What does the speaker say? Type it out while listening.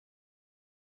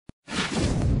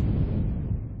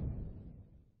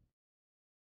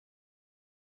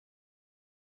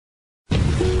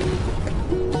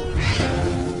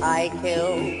I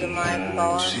killed my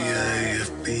farmer. CIA,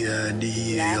 FBI,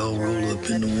 DEA all rolled up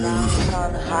into one.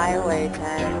 On Highway 10.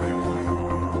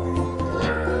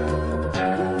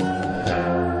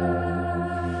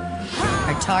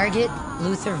 Our target,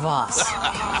 Luther Voss.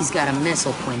 He's got a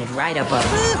missile pointed right above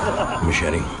him.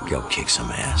 Machete, go kick some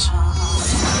ass.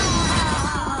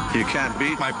 You can't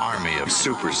beat my army of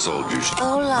super soldiers.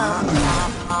 Hola.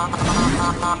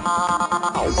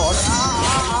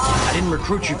 I didn't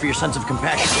recruit you for your sense of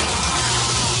compassion.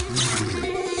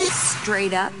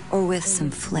 Straight up or with some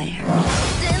flair.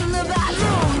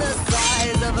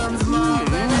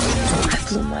 I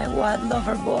flew my wad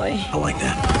lover boy. I like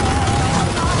that.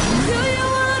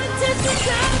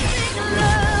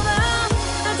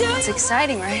 It's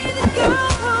exciting, right?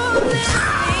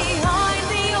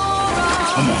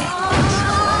 Come on.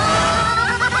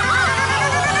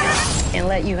 And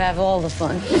let you have all the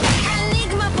fun.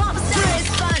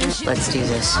 Let's do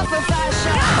this.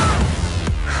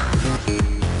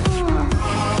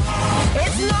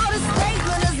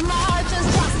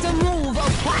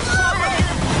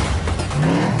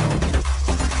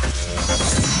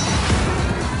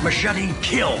 Machete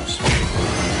kills.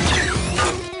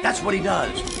 That's what he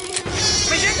does.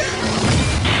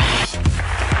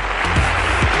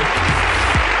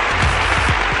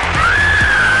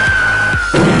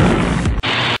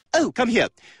 Oh, come here.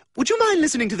 Would you mind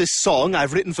listening to this song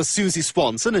I've written for Susie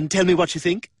Swanson and tell me what you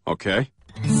think? Okay.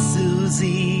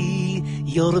 Susie,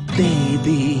 you're a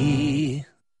baby.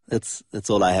 That's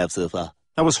all I have so far.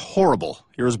 That was horrible.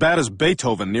 You're as bad as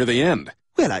Beethoven near the end.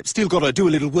 Well, I've still got to do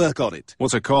a little work on it.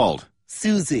 What's it called?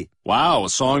 Susie. Wow, a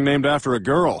song named after a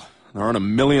girl. There aren't a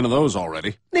million of those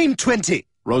already. Name 20.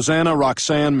 Rosanna,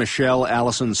 Roxanne, Michelle,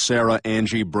 Allison, Sarah,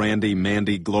 Angie, Brandy,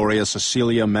 Mandy, Gloria,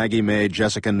 Cecilia, Maggie May,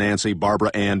 Jessica, Nancy, Barbara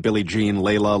Ann, Billie Jean,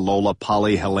 Layla, Lola,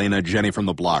 Polly, Helena, Jenny from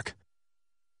the block.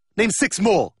 Name 6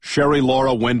 more. Sherry,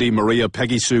 Laura, Wendy, Maria,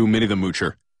 Peggy Sue, Minnie the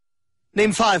Moocher.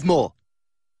 Name 5 more.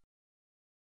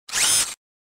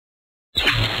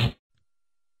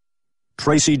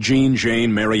 Tracy, Jean,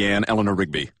 Jane, Mary Ann, Eleanor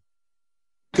Rigby.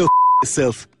 Go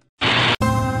yourself.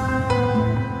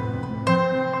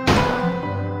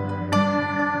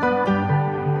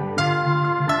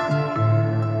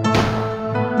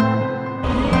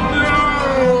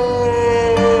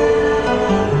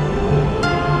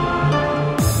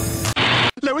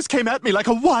 Lois came at me like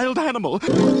a wild animal.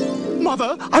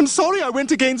 Mother, I'm sorry I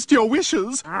went against your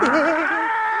wishes. I'm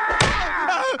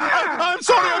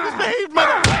sorry I misbehaved,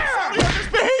 Mother. I'm sorry I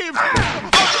misbehaved.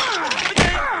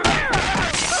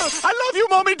 I love you,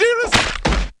 Mommy, dearest.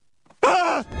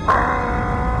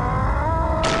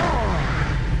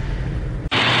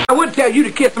 I would tell you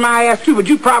to kiss my ass too, but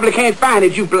you probably can't find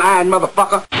it, you blind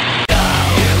motherfucker.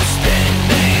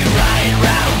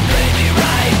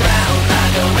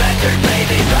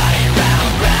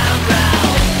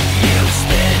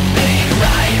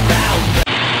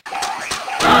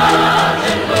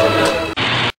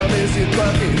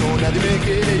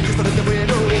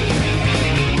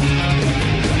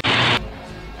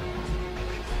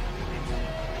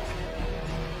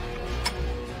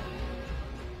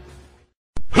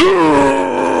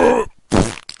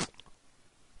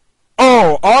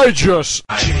 Oh, I just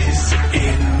Jizz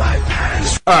in my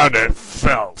pants. and it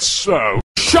felt so.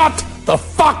 Shut the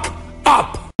fuck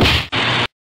up!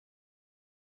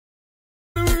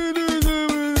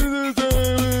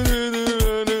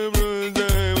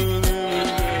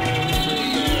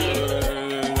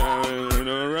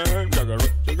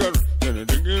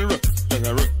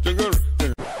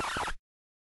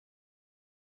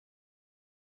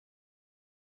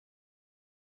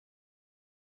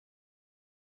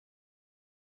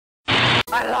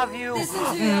 I love you. When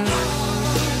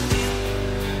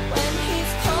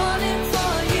he's calling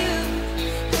for you,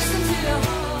 listen to your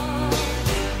heart.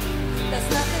 There's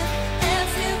nothing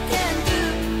else you can do.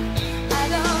 I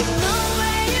don't know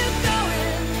where you're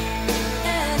going,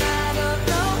 and I don't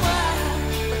know why.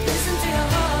 But listen to your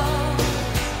heart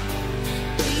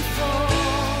before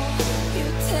you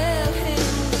tell him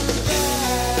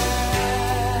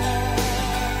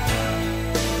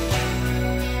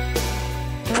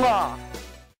goodbye.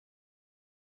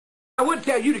 I would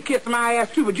tell you to kiss my ass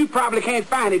too, but you probably can't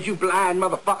find it, you blind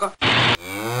motherfucker.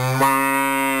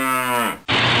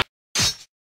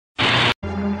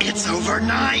 It's over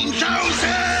 9,000!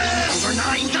 Over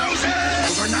 9,000!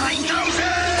 Over 9,000!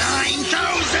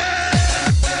 9,000!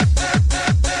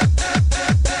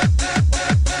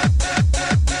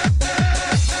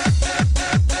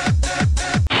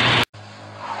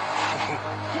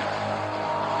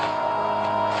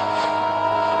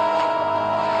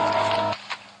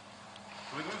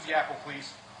 Can we lose the apple,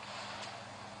 please?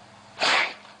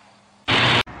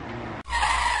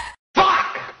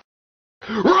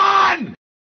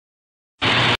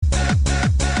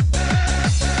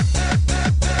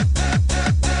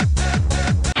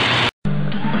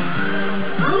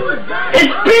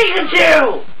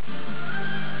 Pikachu!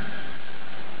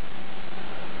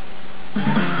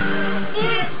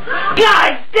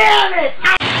 God damn it!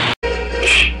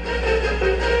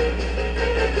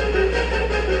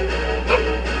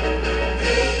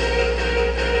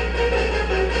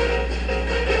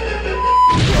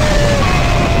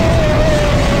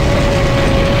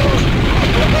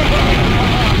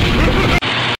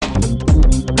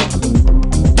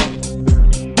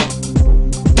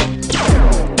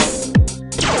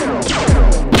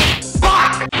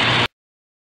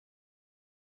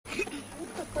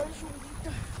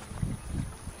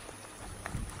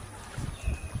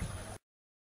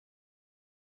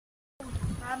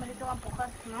 Me te va a empujar.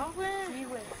 No, güey. Sí,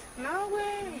 güey. No,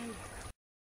 güey.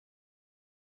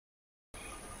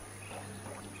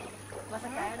 Vas a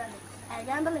caer, Alex.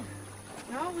 Allá, ándale.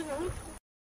 No, güey, no.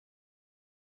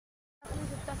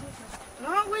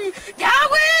 No, güey. ¡Ya,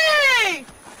 güey!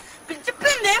 ¡Pinche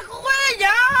pendejo, güey!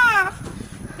 ¡Ya!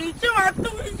 ¡Pinche vato,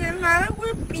 güey! ¡Ya nada,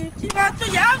 güey! ¡Pinche vato!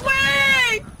 ¡Ya,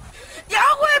 güey! ¡Ya,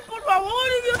 güey! ¡Por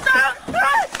favor, idiota!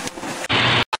 ¡Ay!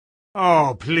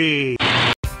 Oh, please.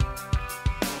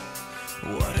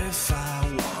 What if I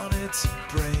wanted to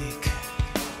break?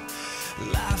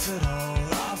 Laugh it all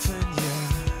off in your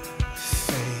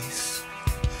face.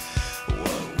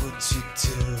 What would you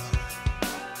do?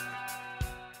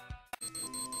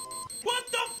 What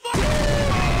the fuck?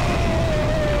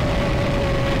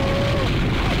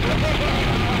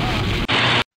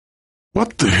 What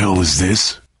the hell is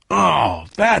this? Oh,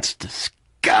 that's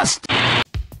disgusting.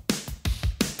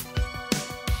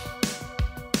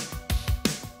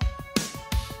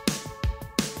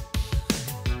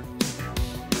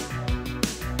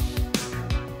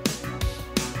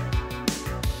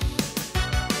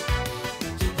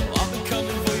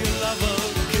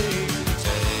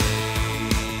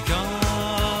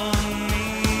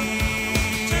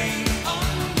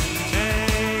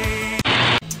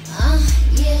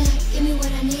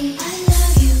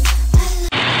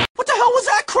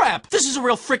 This is a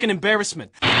real freaking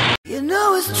embarrassment. You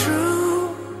know it's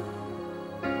true.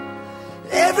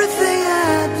 Everything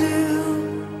I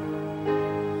do.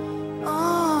 Oh,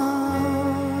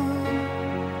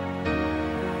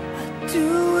 I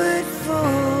do it for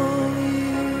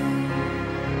you.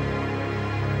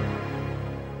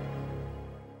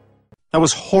 That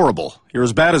was horrible. You're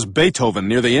as bad as Beethoven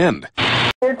near the end.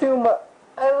 Dear Tuma,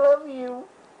 I love you.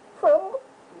 From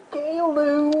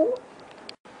Gayloo.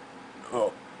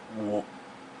 Oh,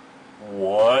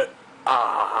 what?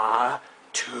 Ah,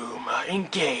 Tuma and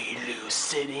Gayloo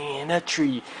sitting in a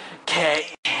tree.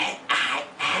 K-A-I-S-S-I-N-G.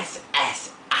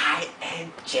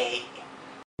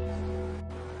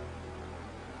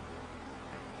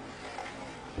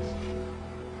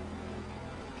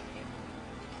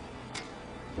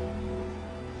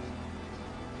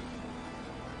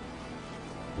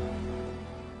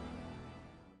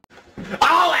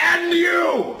 I'll end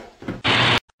you!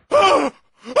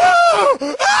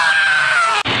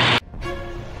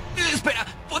 Espera,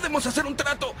 podemos hacer un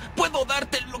trato. Puedo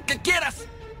darte lo que quieras.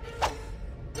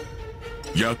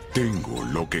 Ya tengo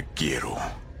lo que quiero.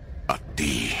 A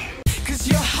ti. 'Cause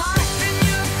you're hot and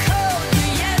you're cold.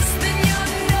 You're yes, then you're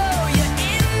no. You're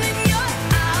in, then you're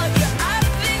out. You're up,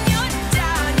 then you're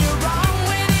down. You're wrong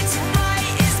when it's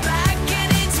right. It's black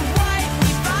and it's white.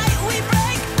 We fight, we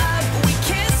break up. We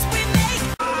kiss, we make.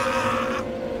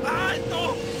 ¡Ay, no!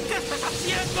 ¿Qué estás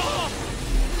haciendo?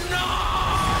 ¡No!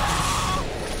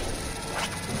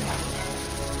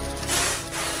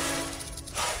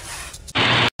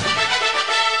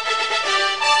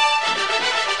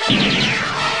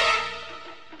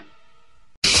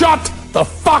 Shut the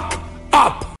fuck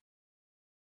up!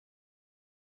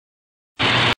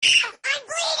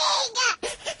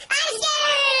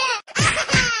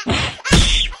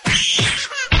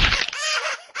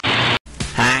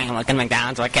 Hi, welcome to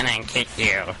McDonald's. What can I get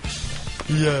you?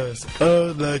 Yes,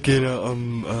 like, you know,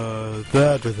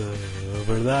 that with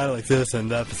over that, like this,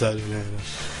 and that beside it,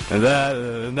 and that,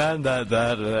 and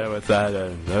that, with that,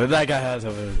 and that guy has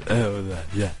over that,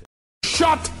 yeah.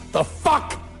 Shut the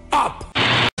fuck up!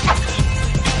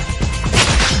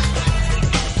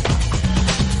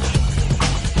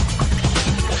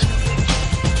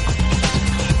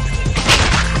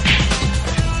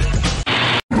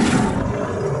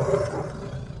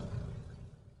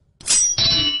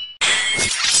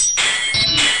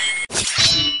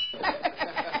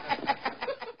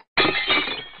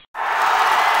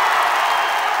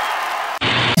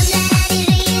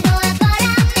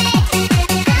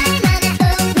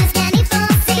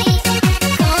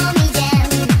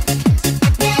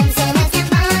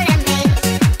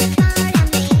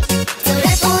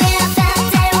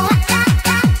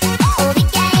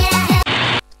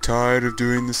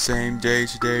 same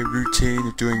day-to-day routine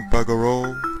of doing bugger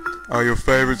all? Are your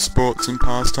favorite sports and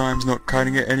pastimes not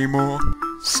cutting it anymore?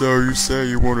 So you say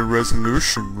you want a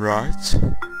resolution, right?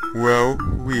 Well,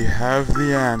 we have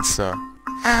the answer.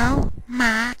 Oh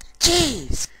my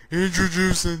jeez!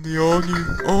 Introducing the all-new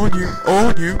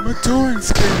motoring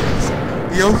skills.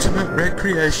 The ultimate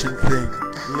recreation thing.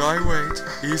 Lightweight,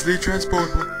 easily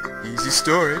transportable, easy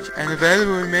storage, and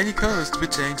available in many colors to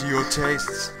pertain to your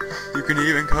tastes. You can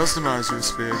even customize your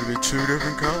sphere to be 2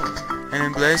 different colors, and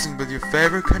emblazoned with your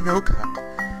favorite Chronicles.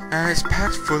 And it's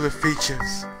packed full of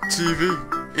features. TV,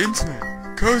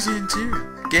 internet, cozy interior,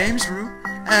 games room,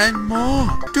 and more.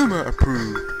 Duma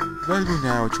approved. Available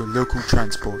now at your local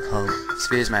transport hub.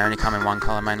 Spheres may only come in one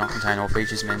colour, may not contain all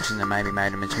features mentioned, and may be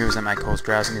made of materials that may cause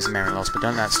drowsiness and memory loss, but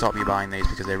don't let that stop you buying these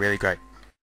because they're really great.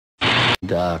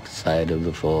 Dark side of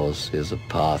the Force is a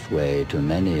pathway to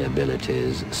many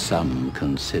abilities some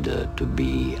consider to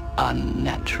be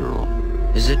unnatural.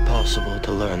 Is it possible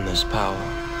to learn this power?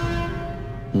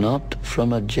 Not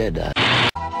from a Jedi.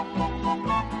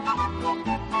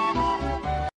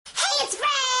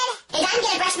 I'm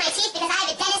gonna brush my teeth because I have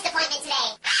a dentist appointment today.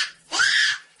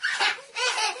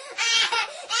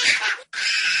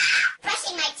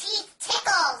 Brushing my teeth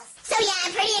tickles. So yeah,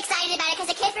 I'm pretty excited about it because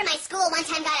a kid from my school one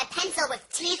time got a pencil with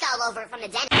teeth all over it from the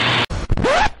dentist.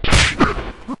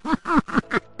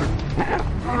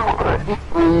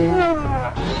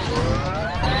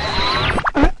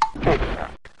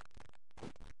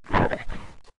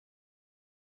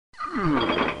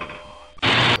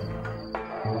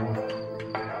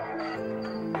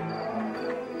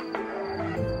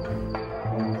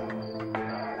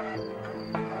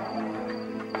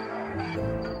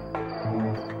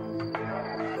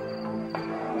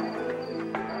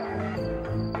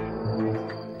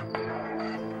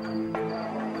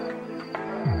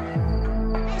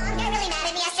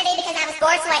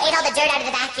 So I ate all the dirt out of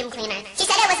the vacuum cleaner. She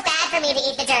said it was bad for me to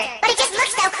eat the dirt. But it just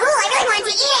looks so cool, I really wanted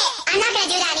to eat it. I'm not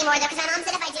gonna do that anymore though, because my mom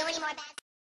said if I do any more bad...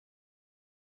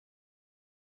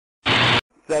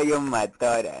 Soy un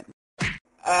matoran.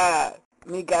 Ah,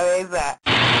 mi cabeza.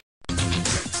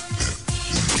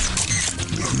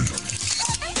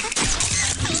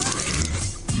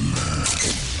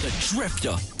 The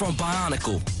Drifter from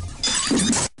Bionicle.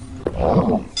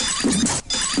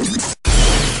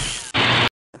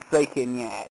 Soy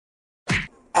genial.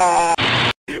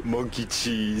 Monkey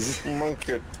cheese.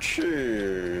 Monkey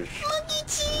cheese. Monkey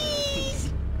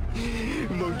cheese!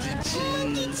 Monkey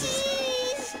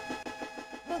cheese.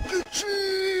 Monkey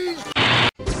cheese!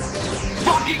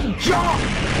 Fucking jump!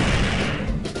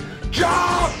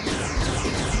 Jump!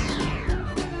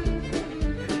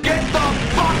 Get the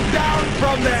fuck down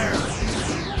from there!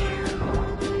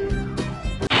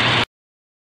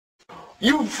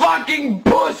 You fucking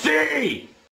pussy!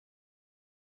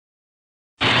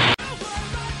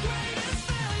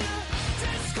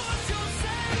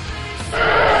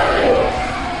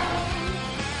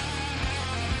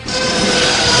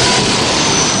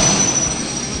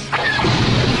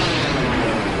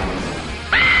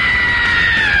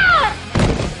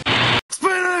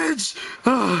 Spinach!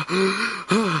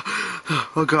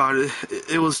 Oh god,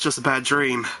 it was just a bad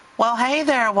dream. Well, hey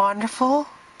there, wonderful.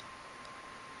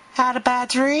 Had a bad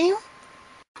dream?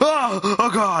 Oh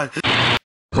god!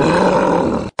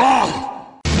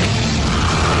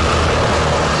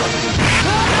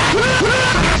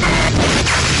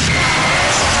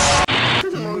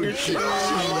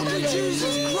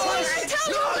 Jesus Christ!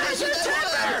 No, there's a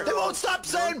temper! They won't stop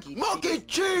saying monkey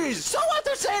cheese! So what?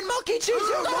 They're saying monkey cheese!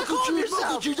 You gotta calm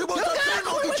yourself! You gotta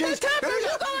quit with the temper! You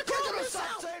gotta calm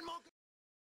yourself!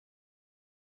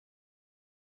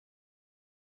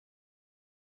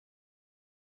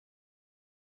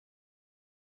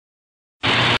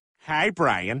 Hi,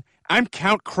 Brian. I'm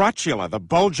Count Crotchula, the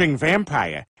bulging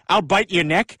vampire. I'll bite your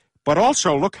neck, but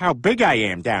also look how big I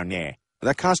am down there.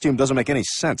 That costume doesn't make any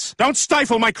sense. Don't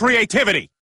stifle my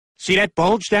creativity! See that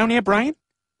bulge down there, Brian?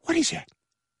 What is that?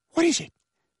 What is it?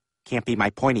 Can't be my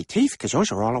pointy teeth, because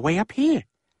those are all the way up here.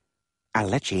 I'll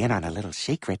let you in on a little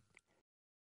secret.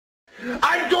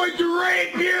 I'm going to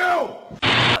rape you!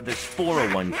 There's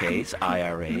 401ks,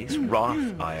 IRAs,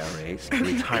 Roth IRAs,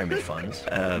 retirement funds.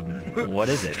 What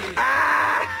is it?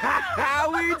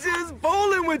 We just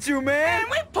bowling with you, man!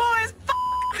 We poor as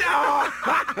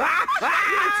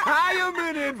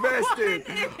Retirement investing!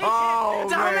 Oh,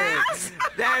 man!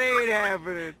 That ain't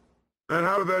happening. And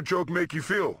how did that joke make you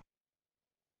feel?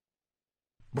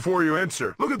 Before you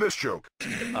answer, look at this joke.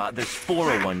 There's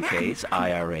 401ks,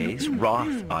 IRAs,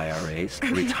 Roth IRAs,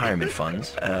 retirement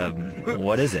funds.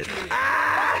 What is it?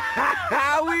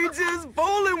 We just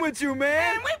bowling with you,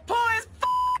 man! We poor as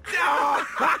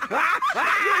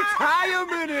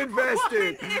Retirement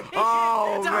investing.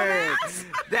 Oh, man.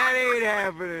 That ain't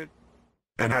happening.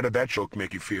 And how did that joke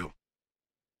make you feel?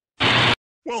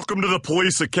 Welcome to the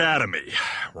Police Academy.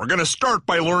 We're gonna start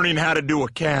by learning how to do a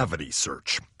cavity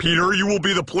search. Peter, you will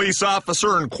be the police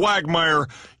officer, and Quagmire,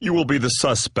 you will be the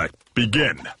suspect.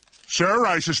 Begin. Sir,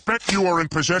 I suspect you are in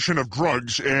possession of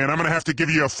drugs, and I'm gonna have to give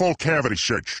you a full cavity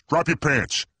search. Drop your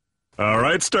pants. All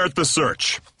right, start the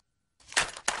search.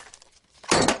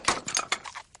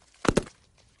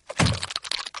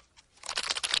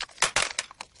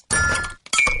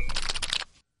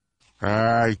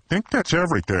 I think that's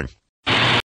everything.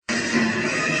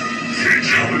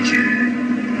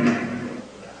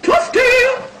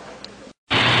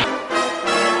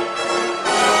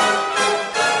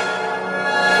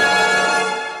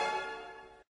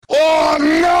 Oh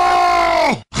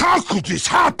no! How could this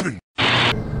happen?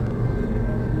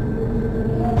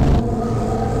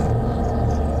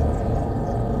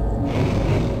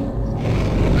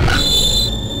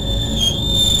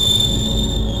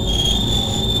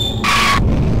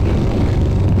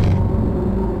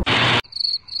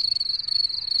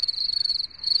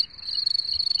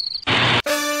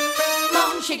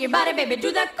 Shake your body, baby,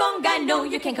 do that conga. No,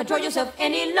 you can't control yourself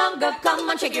any longer. Come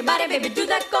on, shake your body, baby, do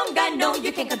that conga. No,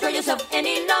 you can't control yourself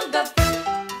any longer.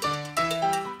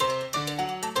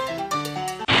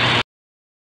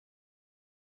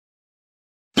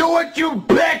 Do it, you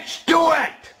bitch! Do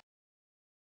it!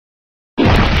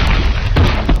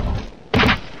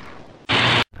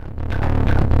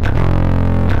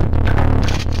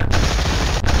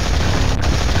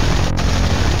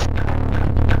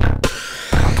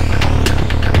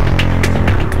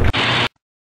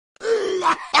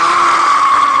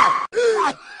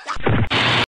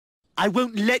 I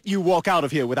won't let you walk out of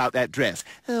here without that dress.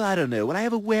 Oh, I don't know. Will I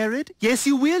ever wear it? Yes,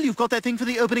 you will. You've got that thing for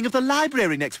the opening of the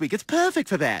library next week. It's perfect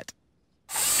for that.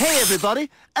 Hey, everybody.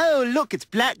 Oh, look, it's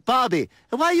Black Barbie.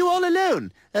 Why are you all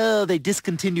alone? Oh, they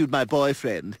discontinued my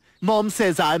boyfriend. Mom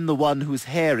says I'm the one whose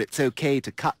hair it's okay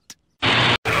to cut.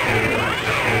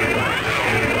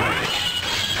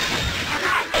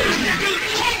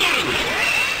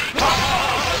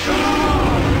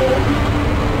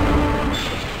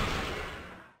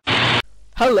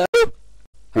 Hello?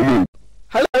 Hello?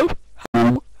 Hello?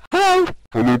 Hello? Hello?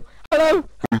 Hello? Hello? Hello?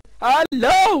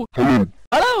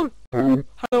 Hello? Hello?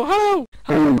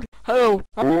 Hello? Hello?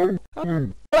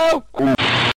 Hello? Hello?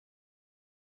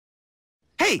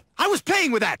 Hey, I was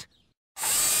playing with that!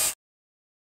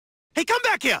 Hey, come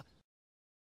back here!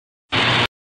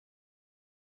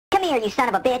 Come here, you son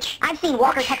of a bitch. I've seen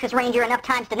Walker Texas Ranger enough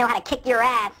times to know how to kick your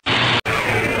ass.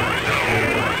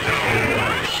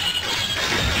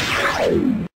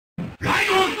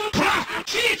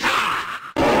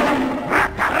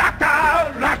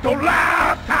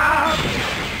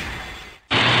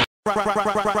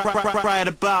 Right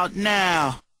about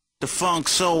now, the Funk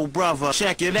Soul Brother.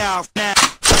 Check it out now.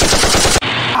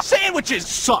 Sandwiches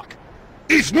suck!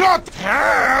 It's not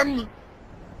ham!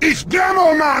 It's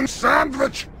Demo Man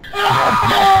sandwich!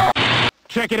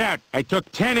 Check it out. I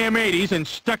took 10 M80s and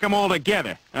stuck them all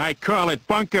together. I call it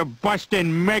bunker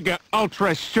busting mega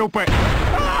ultra super...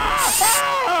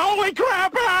 Holy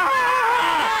crap! Oh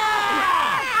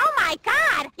my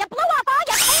god! You blew off all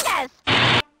your fingers!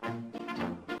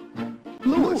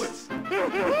 Lewis!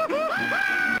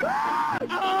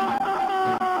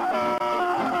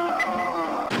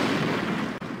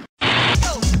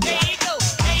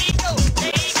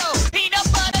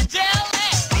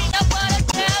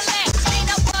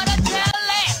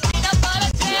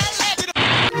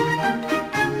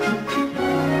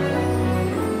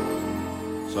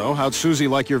 So, how'd Susie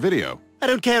like your video? I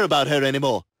don't care about her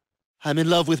anymore. I'm in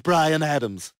love with Bryan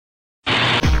Adams.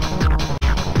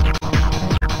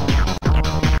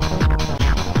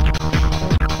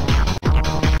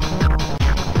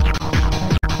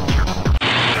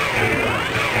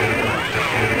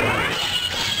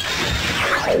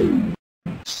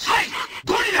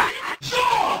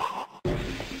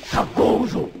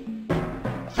 Sagozo!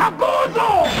 Sagozo!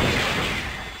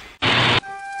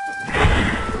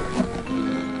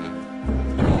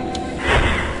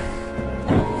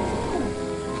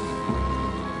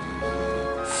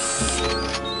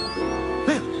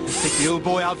 Take the old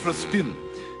boy out for a spin.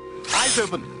 Eyes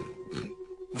open.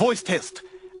 Voice test.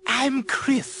 I'm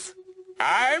Chris.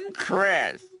 I'm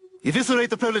Chris. Eviscerate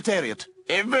the proletariat.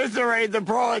 Eviscerate the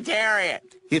proletariat.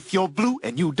 If you're blue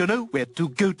and you don't know where to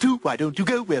go to, why don't you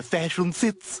go where fashion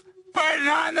sits? Put it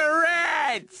on the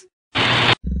Reds!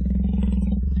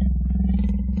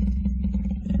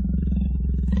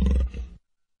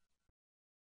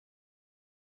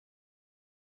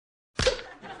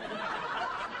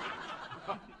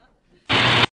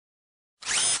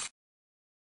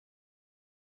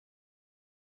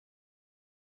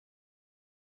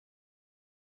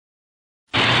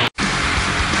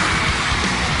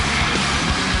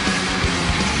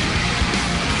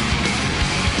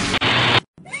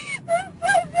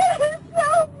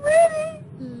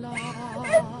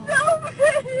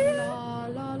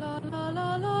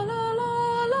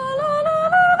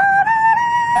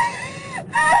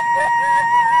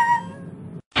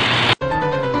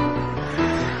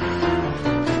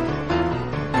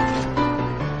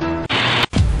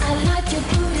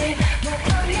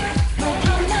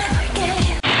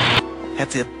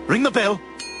 That's it. Ring the bell.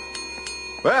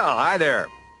 Well, hi there.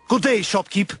 Good day,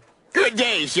 shopkeep. Good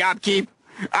day, shopkeep.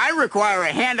 I require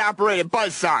a hand-operated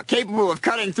buzzsaw capable of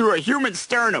cutting through a human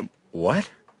sternum. What?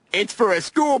 It's for a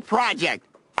school project.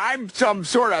 I'm some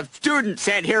sort of student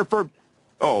sent here for...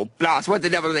 Oh, Blas, what the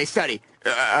devil do they study?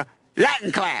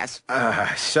 Latin class.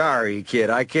 Sorry, kid.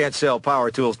 I can't sell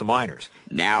power tools to minors.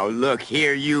 Now look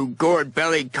here, you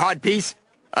gourd-bellied codpiece.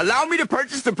 Allow me to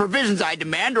purchase the provisions I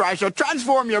demand, or I shall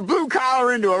transform your blue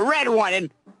collar into a red one,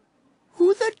 and...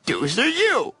 Who the deuce are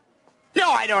you? No,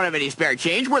 I don't have any spare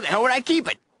change. Where the hell would I keep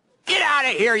it? Get out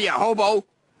of here, you hobo!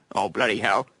 Oh, bloody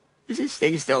hell. Is this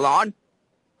thing still on?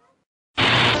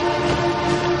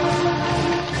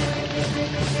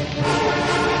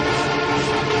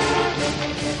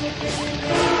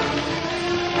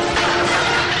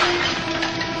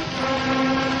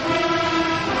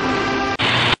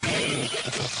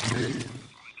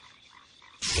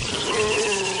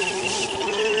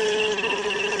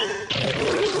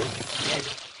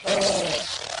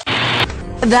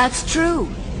 That's true.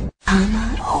 I'm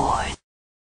an horde.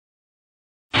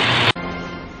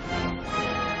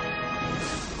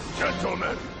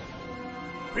 Gentlemen,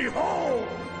 behold!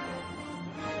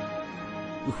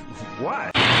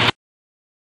 What?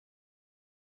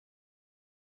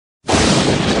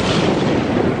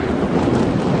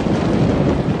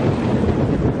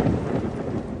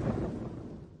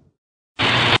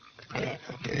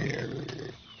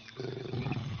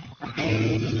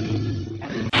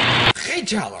 Hey,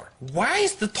 Jaller, why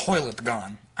is the toilet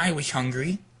gone? I was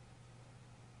hungry.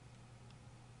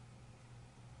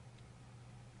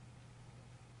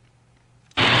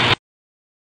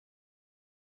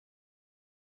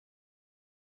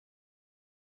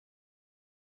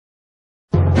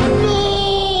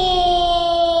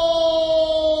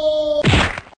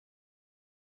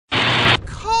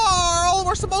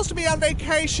 We're supposed to be on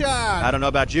vacation! I don't know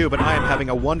about you, but I am having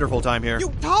a wonderful time here.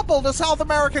 You toppled the South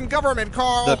American government,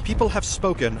 Carl! The people have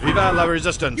spoken. Viva la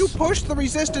resistance! You pushed the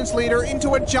resistance leader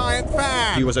into a giant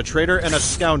fan! He was a traitor and a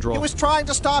scoundrel. He was trying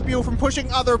to stop you from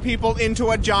pushing other people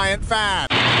into a giant fan!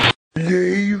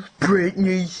 Leave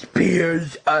Britney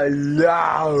Spears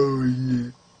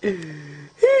alone!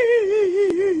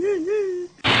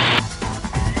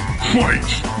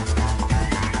 Fight!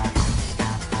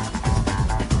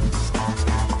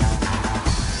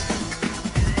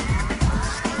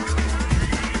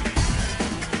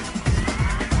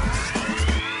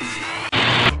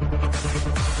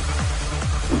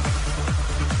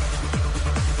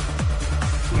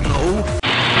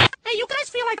 Hey, you guys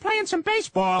feel like playing some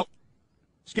baseball?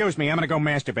 Excuse me, I'm gonna go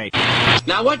masturbate.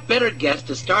 Now, what better guest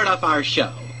to start off our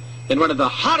show than one of the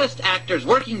hottest actors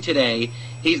working today?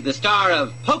 He's the star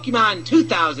of Pokemon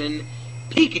 2000,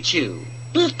 Pikachu.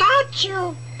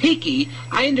 Pikachu! Piki,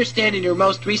 I understand in your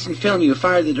most recent film you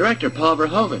fired the director, Paul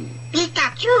Verhoeven.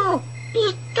 Pikachu!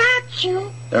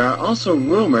 Pikachu! There are also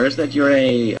rumors that you're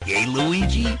a... Gay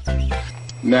Luigi?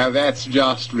 Now that's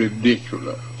just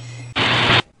ridiculous.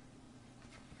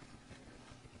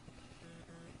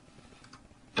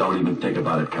 Don't even think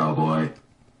about it, cowboy.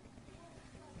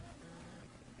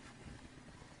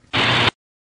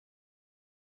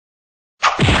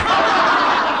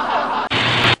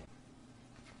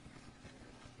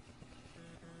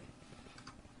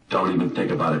 Don't even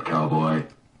think about it, cowboy.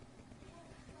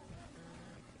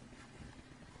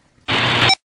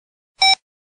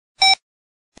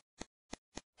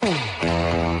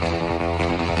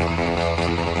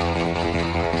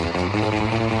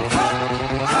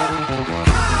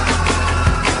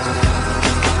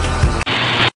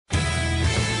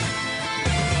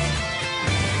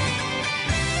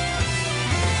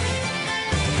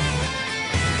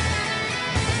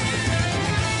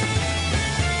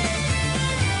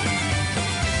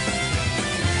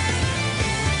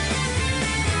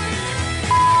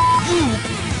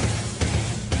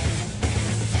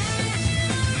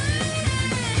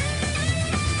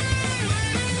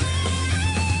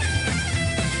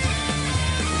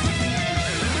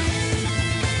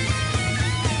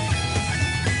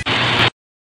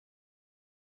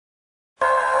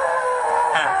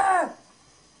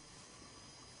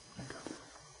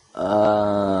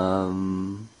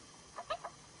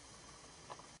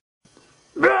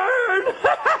 Burn!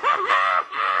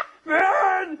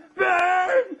 Burn!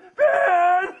 Burn!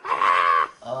 Burn!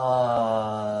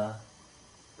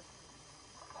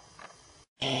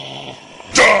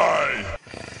 Die!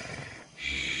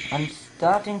 I'm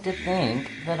starting to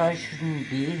think that I shouldn't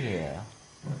be here.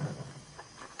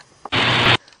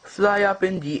 Fly up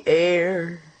in the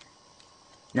air.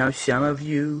 Now some of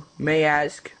you may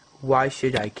ask, why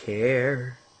should I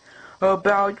care?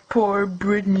 about poor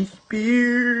Britney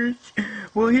Spears.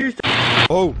 Well, here's the...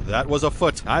 Oh, that was a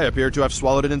foot. I appear to have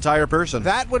swallowed an entire person.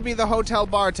 That would be the hotel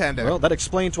bartender. Well, that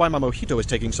explains why my mojito is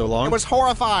taking so long. It was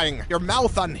horrifying. Your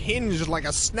mouth unhinged like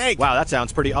a snake. Wow, that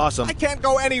sounds pretty awesome. I can't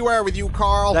go anywhere with you,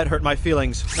 Carl. That hurt my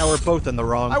feelings. Now we're both in the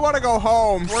wrong. I want to go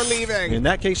home. We're leaving. In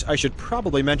that case, I should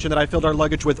probably mention that I filled our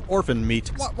luggage with orphan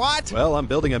meat. What? Well, I'm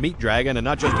building a meat dragon, and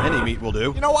not just any meat will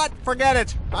do. You know what? Forget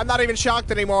it. I'm not even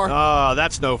shocked anymore. Ah,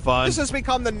 that's no fun. This has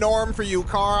become the norm for you,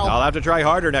 Carl. I'll have to try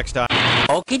harder next time.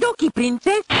 Okie dokie,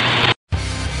 princess.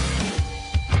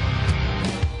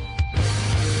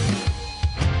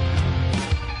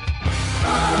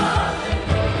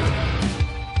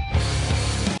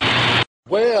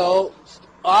 Well,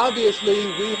 obviously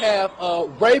we have a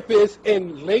rapist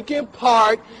in Lincoln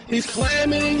Park. He's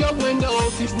climbing in your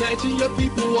windows, he's snatching your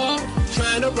people up,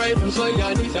 trying to rape them. So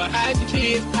y'all need to hide your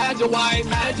kids, hide your wife,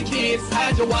 hide your kids,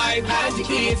 hide your wife, hide your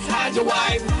kids, hide your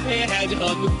wife, and hide your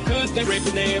husband, cause they're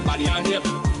raping everybody out here.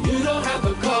 You don't have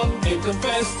to come and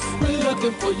confess. We're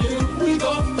looking for you. We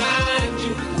gon' find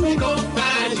you. We gon'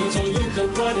 find you. So you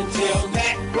can run and tell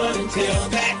that. Run and tell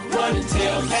that. Run and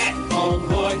tell that.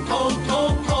 Homeboy, home.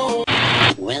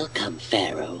 Welcome,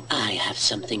 Pharaoh. I have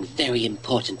something very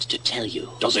important to tell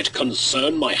you. Does it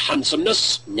concern my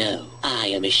handsomeness? No. I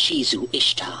am a Shizu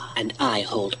Ishtar, and I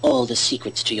hold all the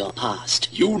secrets to your past.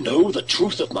 You know the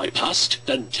truth of my past?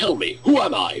 Then tell me, who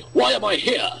am I? Why am I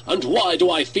here? And why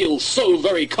do I feel so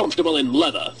very comfortable in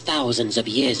leather? Thousands of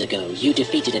years ago, you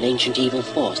defeated an ancient evil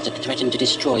force that threatened to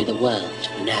destroy the world.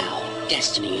 Now,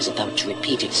 destiny is about to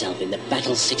repeat itself in the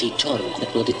battle city Toro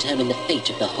that will determine the fate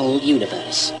of the whole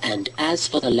universe. And as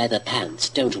for the leather pants,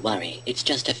 don't worry. It's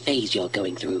just a phase you're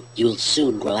going through. You'll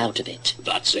soon grow out of it.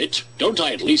 That's it? Don't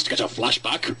I at least get a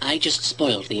flashback? I just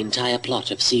spoiled the entire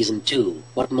plot of Season 2.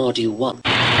 What more do you want?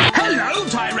 Hello,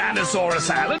 Tyrannosaurus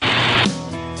Alan!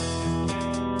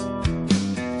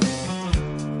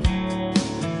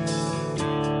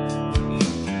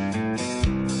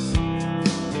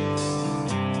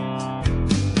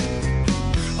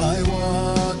 I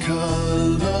walk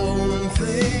alone,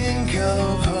 think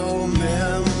of home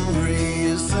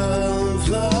memories of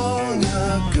long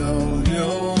ago.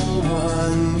 No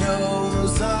one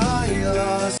knows I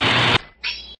lost.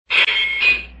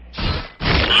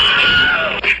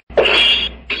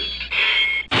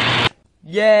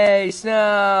 Yay,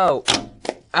 snow!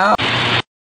 Ow!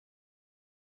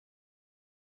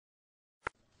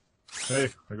 Hey,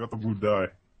 I got the blue dye.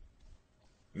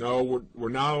 No, we're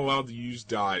not allowed to use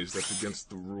dyes. That's against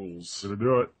the rules. Gonna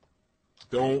do it.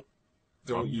 Don't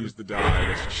use the dye.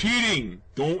 That's cheating.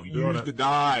 Don't use the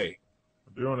dye.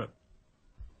 I'm doing it.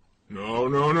 No.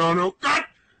 God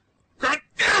damn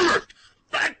it!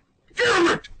 God damn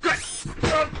it! God damn it!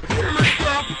 God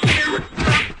damn it!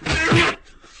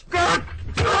 God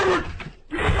damn it!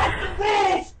 You broke the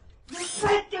rules! You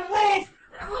broke the rules!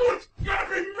 Everyone's gonna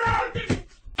be mad at me!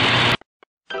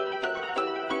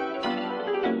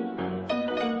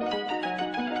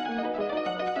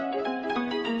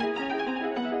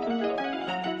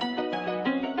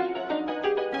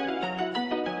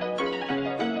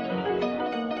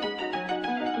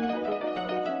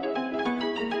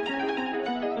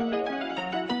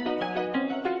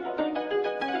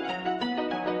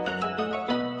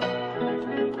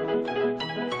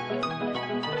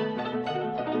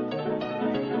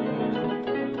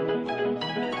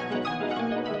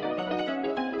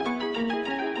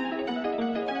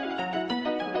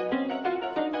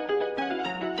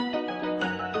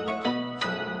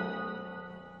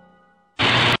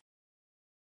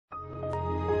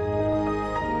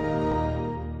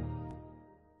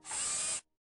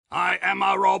 I am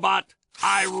a robot.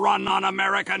 I run on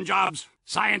American jobs.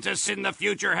 Scientists in the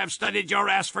future have studied your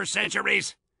ass for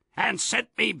centuries and sent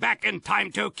me back in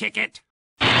time to kick it.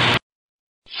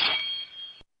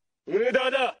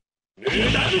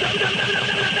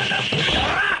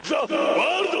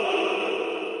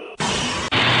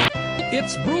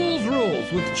 It's Brule's Rules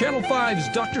with Channel 5's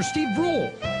Dr. Steve Brule.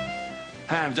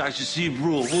 Hi, I'm Dr. Steve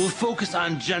Brule. We'll focus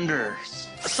on gender.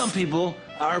 Some people,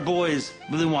 our boys,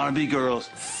 really want to be girls.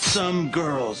 Some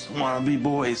girls want to be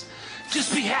boys.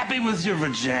 Just be happy with your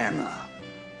vagina.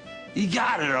 You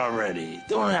got it already.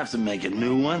 Don't have to make a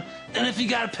new one. And if you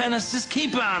got a penis, just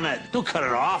keep on it. Don't cut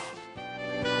it off.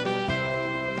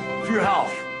 For your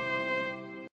health.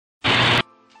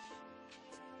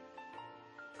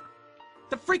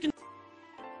 The freaking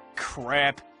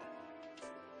crap.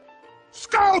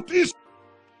 Scout is...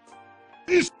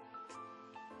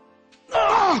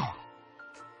 I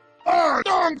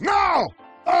don't know!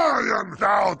 I am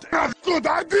out of good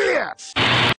ideas!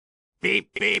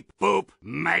 Beep, beep, boop,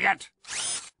 maggot.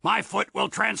 My foot will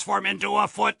transform into a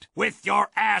foot with your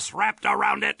ass wrapped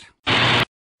around it.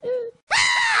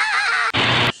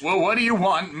 Well, what do you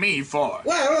want me for?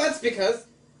 Well, that's because...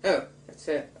 Oh, that's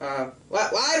it.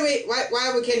 Why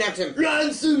have we kidnapped him?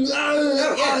 Ransom!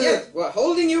 Oh, yes. We're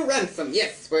holding you ransom.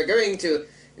 Yes, we're going to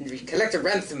collect a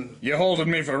ransom. You're holding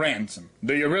me for ransom.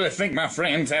 Do you really think my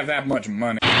friends have that much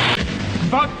money?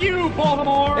 Fuck you,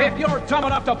 Baltimore! If you're dumb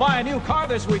enough to buy a new car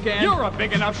this weekend, You're a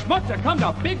big enough schmuck to come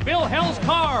to Big Bill Hell's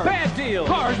Cars! bad deal.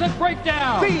 Cars that break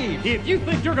down! Thieves. If you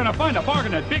think you're gonna find a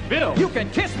bargain at Big Bill, You can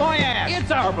kiss my ass.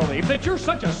 it's our belief that you're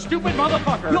such a stupid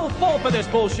motherfucker. You'll fall for this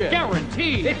bullshit.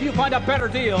 Guaranteed. If you find a better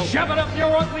deal, Shove it up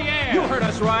your ugly ass! you heard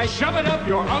us right. Shove it up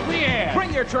your ugly ass!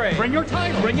 Bring your tray. Bring your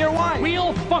title! Bring your wife.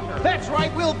 We'll fuck her! That's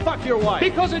right, we'll fuck your wife.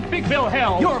 Because at Big Bill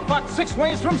Hell, You're fucked 6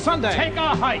 ways from Sunday. take a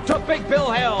hike to Big Bill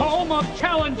Hell. home of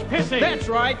challenge pissing! That's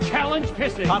right. Challenge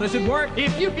pissing! How does it work?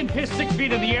 If you can piss 6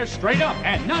 feet in the air straight up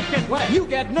and not get wet, You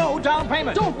get no down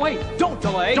payment. don't wait! Don't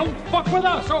delay. Don't fuck with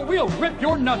us or we'll rip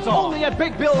your nuts off! Only at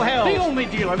Big Bill Hell. The only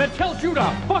dealer that tells you to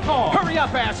fuck off! Hurry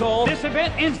up, asshole. This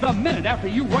event ends the minute after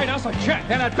you write us a check!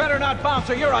 And it better not bounce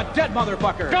or you're a dead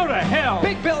motherfucker. Go to hell!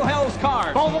 Big Bill Hell's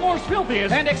Cars. Baltimore's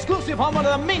filthiest! And exclusive on one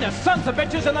of the meanest sons of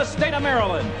bitches in the state of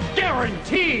Maryland.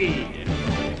 Guaranteed!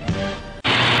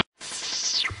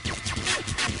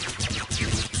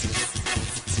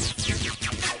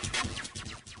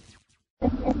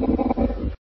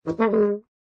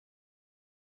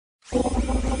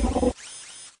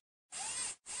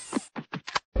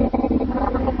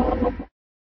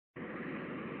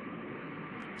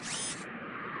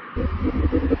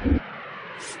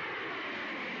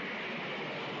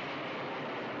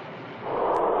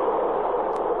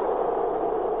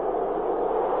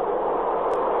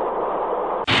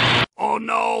 Oh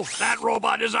no, that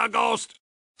robot is a ghost.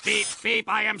 Beep, beep,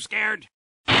 I am scared.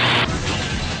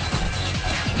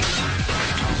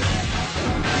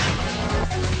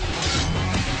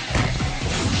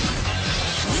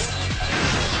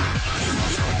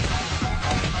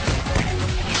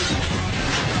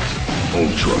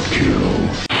 Ultra kill.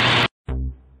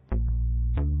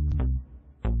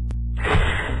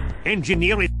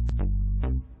 Engineer it.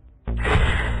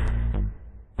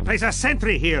 Place a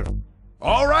sentry here.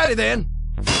 Alrighty then.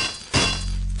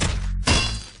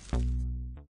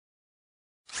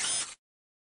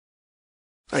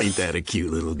 Ain't that a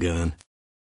cute little gun?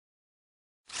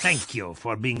 Thank you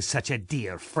for being such a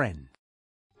dear friend.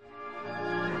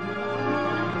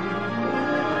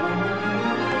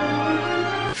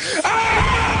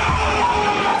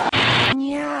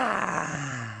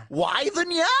 Nya. Why the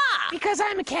nya? Because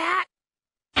I'm a cat.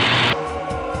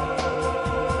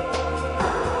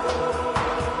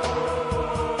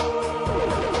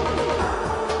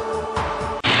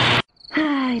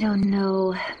 I don't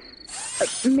know.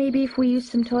 Maybe if we use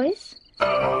some toys?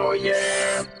 Oh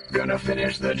yeah, gonna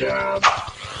finish the job.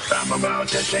 I'm about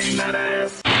to tame that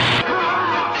ass.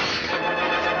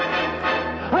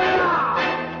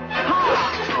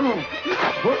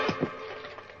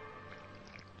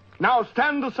 Now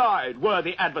stand aside,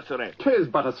 worthy adversary. 'Tis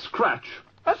but a scratch.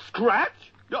 A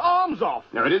scratch? Your arm's off.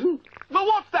 No, it isn't. Well,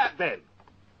 what's that then?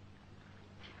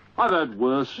 I've had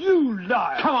worse. You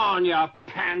liar. Come on, you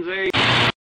pansy.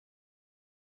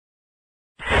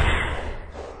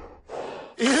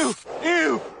 Ew!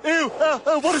 Ew! Ew!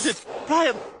 What is it?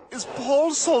 Brian, is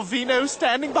Paul Sorvino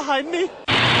standing behind me?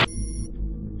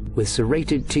 With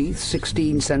serrated teeth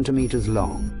 16 centimeters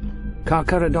long,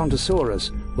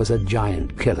 Carcharodontosaurus was a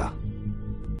giant killer.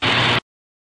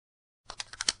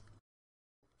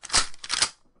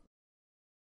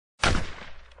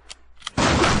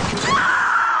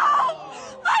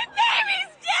 My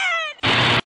baby's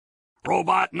dead!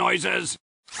 Robot noises.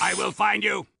 I will find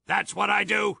you. That's what I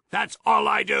do. That's all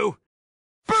I do.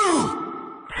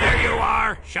 Boo! There you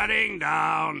are, shutting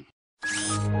down.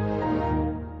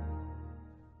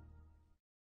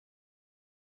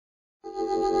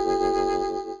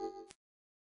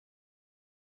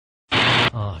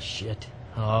 Oh shit.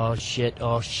 Oh shit.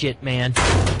 Oh shit, man.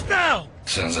 No!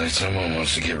 Sounds like someone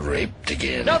wants to get raped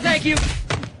again. No, thank you!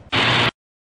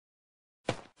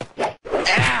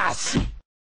 Ass!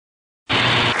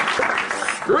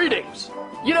 Greetings!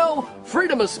 You know,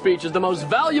 freedom of speech is the most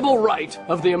valuable right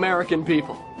of the American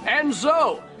people. And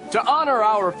so, to honor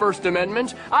our First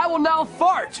Amendment, I will now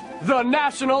fart the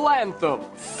national anthem.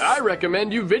 I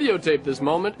recommend you videotape this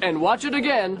moment and watch it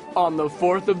again on the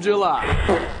 4th of July.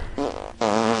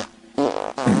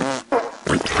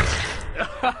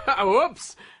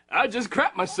 Whoops! I just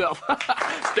crapped myself.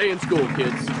 Stay in school,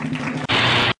 kids.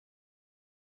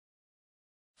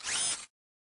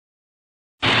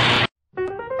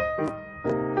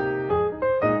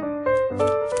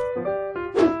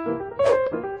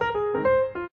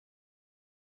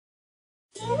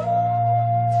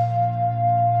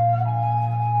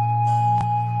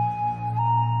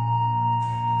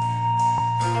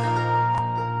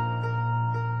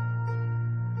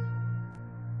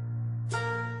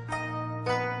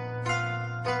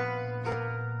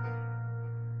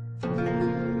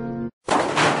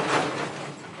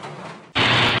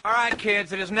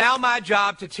 kids, it is now my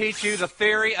job to teach you the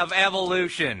theory of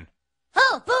evolution.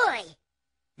 Oh, boy!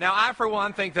 Now, I, for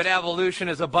one, think that evolution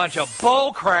is a bunch of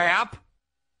bull crap,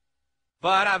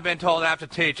 but I've been told I have to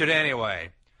teach it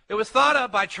anyway. It was thought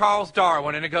up by Charles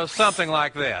Darwin, and it goes something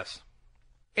like this.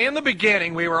 In the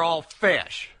beginning, we were all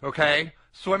fish, okay,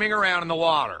 swimming around in the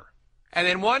water. And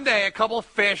then one day, a couple of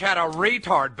fish had a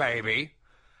retard baby,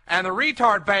 and the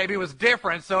retard baby was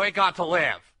different, so it got to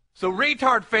live. So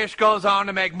retard fish goes on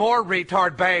to make more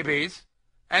retard babies,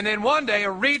 and then one day, a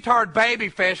retard baby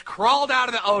fish crawled out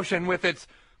of the ocean with its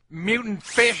mutant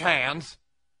fish hands,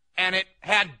 and it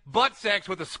had butt sex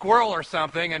with a squirrel or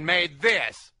something and made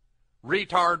this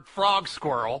retard frog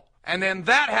squirrel. And then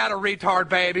that had a retard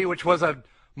baby, which was a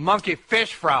monkey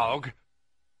fish frog.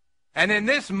 And then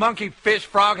this monkey fish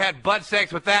frog had butt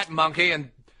sex with that monkey,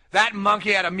 and that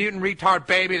monkey had a mutant retard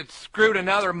baby that screwed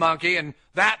another monkey, and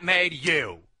that made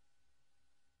you.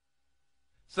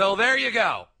 So there you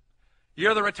go.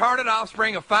 You're the retarded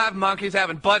offspring of 5 monkeys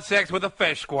having butt sex with a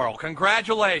fish squirrel.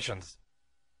 Congratulations.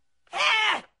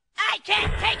 Ah, I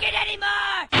can't take it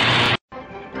anymore!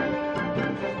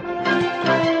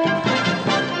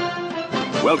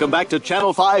 Welcome back to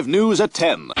Channel 5 News at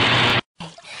 10.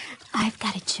 I've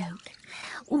got a joke.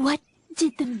 What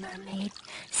did the mermaid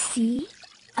see?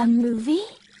 A movie?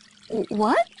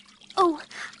 What? Oh,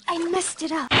 I messed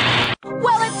it up.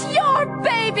 Well, it's your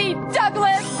baby,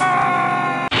 Douglas!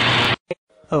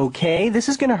 Okay, this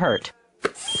is gonna hurt.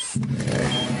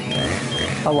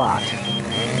 A lot.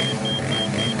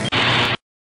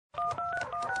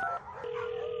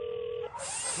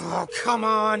 Oh, come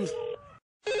on.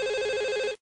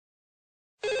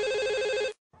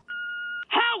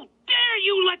 How dare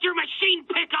you let your machine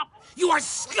pick up? You are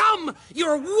scum!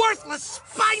 You're worthless,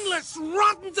 spineless,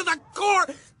 rotten to the core!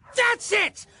 That's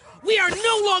it! We are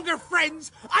no longer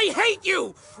friends! I hate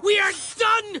you! We are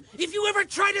done! If you ever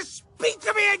try to speak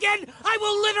to me again, I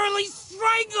will literally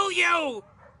strangle you!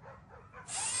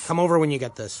 Come over when you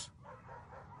get this.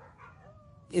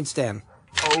 It's Dan.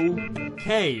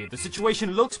 Okay, the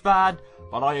situation looks bad,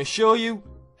 but I assure you,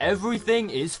 everything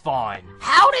is fine.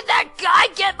 How did that guy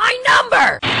get my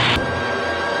number?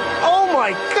 Oh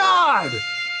my god!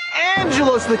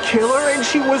 Angela's the killer and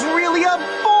she was really a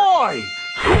boy!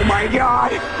 Oh my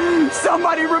god!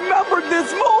 Somebody remembered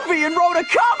this movie and wrote a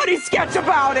comedy sketch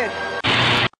about it!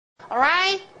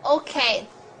 Alright, okay.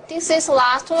 This is the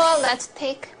last one. Let's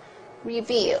take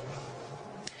review.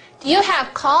 Do you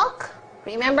have cock?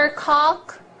 Remember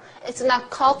cock? It's not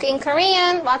cock in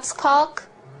Korean. What's cock?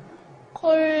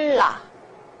 Cola.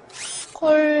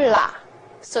 Cola.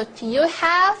 So do you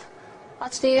have?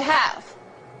 What do you have?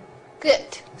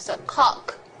 Good. So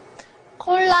cock.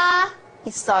 콜라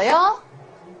있어요?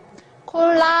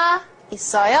 콜라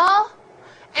있어요?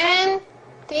 And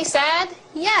they said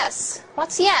yes.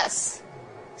 What's yes?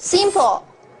 Simple.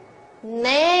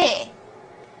 네.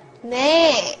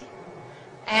 네.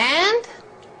 And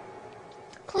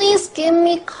please give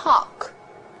me cock.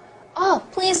 Oh,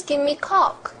 please give me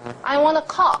cock. I want a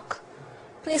cock.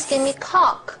 Please give me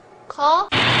cock. Cock.